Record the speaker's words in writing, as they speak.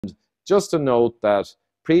just a note that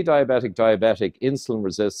pre-diabetic, diabetic,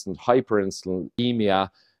 insulin-resistant, hyperinsulinemia,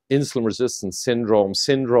 insulin-resistant syndrome,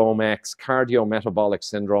 syndrome X, cardiometabolic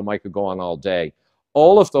syndrome, I could go on all day.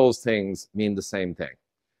 All of those things mean the same thing.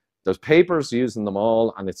 There's papers using them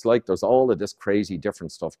all, and it's like there's all of this crazy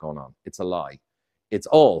different stuff going on. It's a lie. It's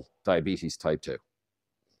all diabetes type 2.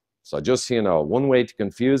 So just so you know, one way to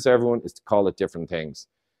confuse everyone is to call it different things,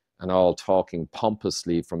 and all talking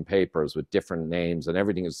pompously from papers with different names, and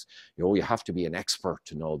everything is, you know, you have to be an expert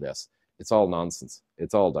to know this. It's all nonsense.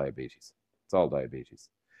 It's all diabetes. It's all diabetes.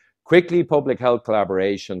 Quickly, public health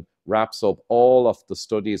collaboration wraps up all of the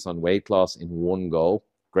studies on weight loss in one go.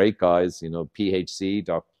 Great guys, you know,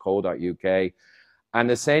 phc.co.uk.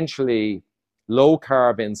 And essentially,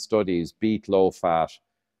 low-carb in studies beat low-fat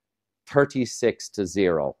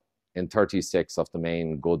 36-0 in 36 of the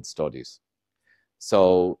main good studies.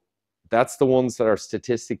 So that's the ones that are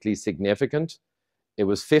statistically significant. It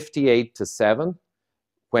was 58-7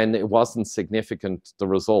 when it wasn't significant, the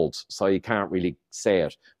result, so you can't really say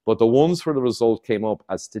it. But the ones where the result came up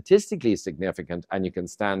as statistically significant and you can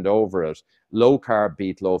stand over it, low carb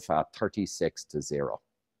beat low fat 36-0.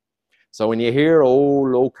 So when you hear, oh,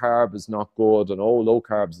 low carb is not good and oh, low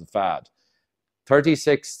carb is a fad,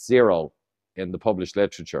 36-0 in the published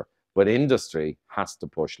literature, but industry has to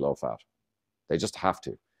push low fat. They just have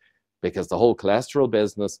to, because the whole cholesterol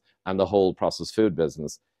business and the whole processed food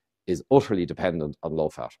business is utterly dependent on low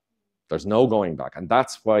fat. There's no going back. And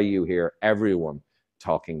that's why you hear everyone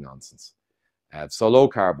talking nonsense. So low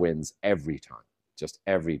carb wins every time, just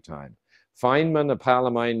every time. Feinman, a pal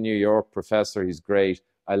of mine in New York, professor, he's great.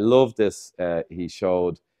 I love this he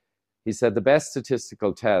showed. He said the best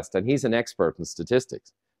statistical test, and he's an expert in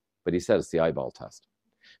statistics, but he said it's the eyeball test.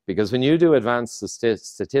 Because when you do advanced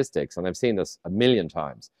statistics, and I've seen this a million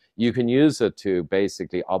times, you can use it to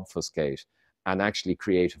basically obfuscate and actually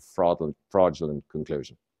create a fraudulent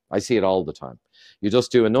conclusion. I see it all the time. You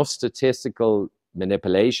just do enough statistical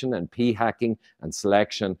manipulation and p-hacking and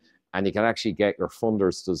selection, and you can actually get your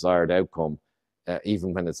funder's desired outcome,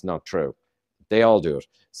 even when it's not true. They all do it.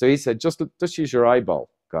 So he said, just use your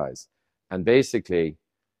eyeball, guys. And basically,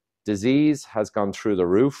 disease has gone through the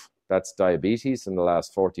roof. That's diabetes in the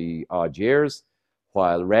last 40-odd years,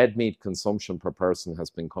 while red meat consumption per person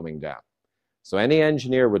has been coming down. So any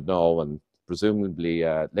engineer would know, and presumably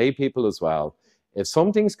lay people as well, if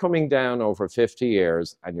something's coming down over 50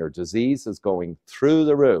 years and your disease is going through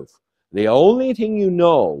the roof, the only thing you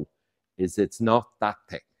know is it's not that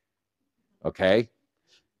thing, okay?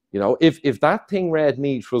 You know, if that thing, red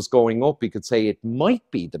meat, was going up, you could say it might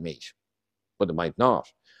be the meat, but it might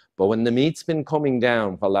not. But when the meat's been coming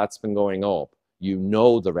down while that's been going up, you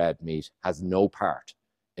know the red meat has no part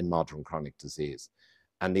in modern chronic disease.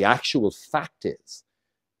 And the actual fact is,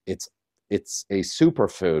 it's a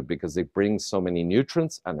superfood because it brings so many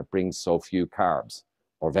nutrients and it brings so few carbs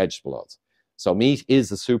or vegetable oils. So meat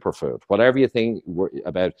is a superfood. Whatever you think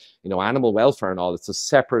about, you know, animal welfare and all, it's a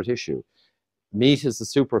separate issue. Meat is a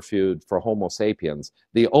superfood for Homo sapiens.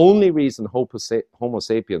 The only reason Homo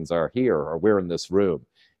sapiens are here, or we're in this room,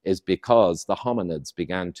 is because the hominids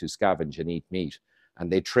began to scavenge and eat meat. And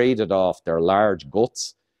they traded off their large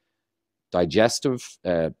guts, digestive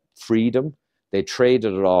freedom. They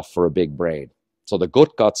traded it off for a big brain. So the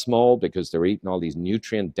gut got small because they were eating all these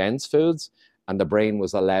nutrient-dense foods, and the brain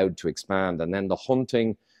was allowed to expand. And then the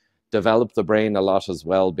hunting developed the brain a lot as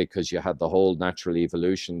well, because you had the whole natural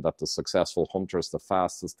evolution that the successful hunters, the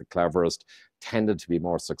fastest, the cleverest, tended to be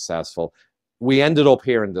more successful. We ended up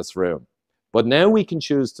here in this room. But now we can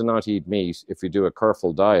choose to not eat meat if we do a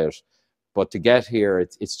careful diet. But to get here,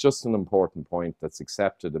 it's just an important point that's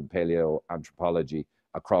accepted in paleoanthropology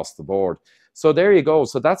across the board. So there you go.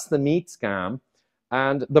 So that's the meat scam.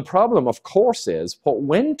 And the problem, of course, is what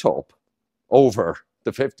went up over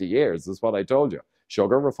the 50 years is what I told you.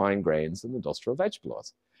 Sugar, refined grains, and industrial vegetable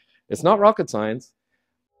oils. It's not rocket science.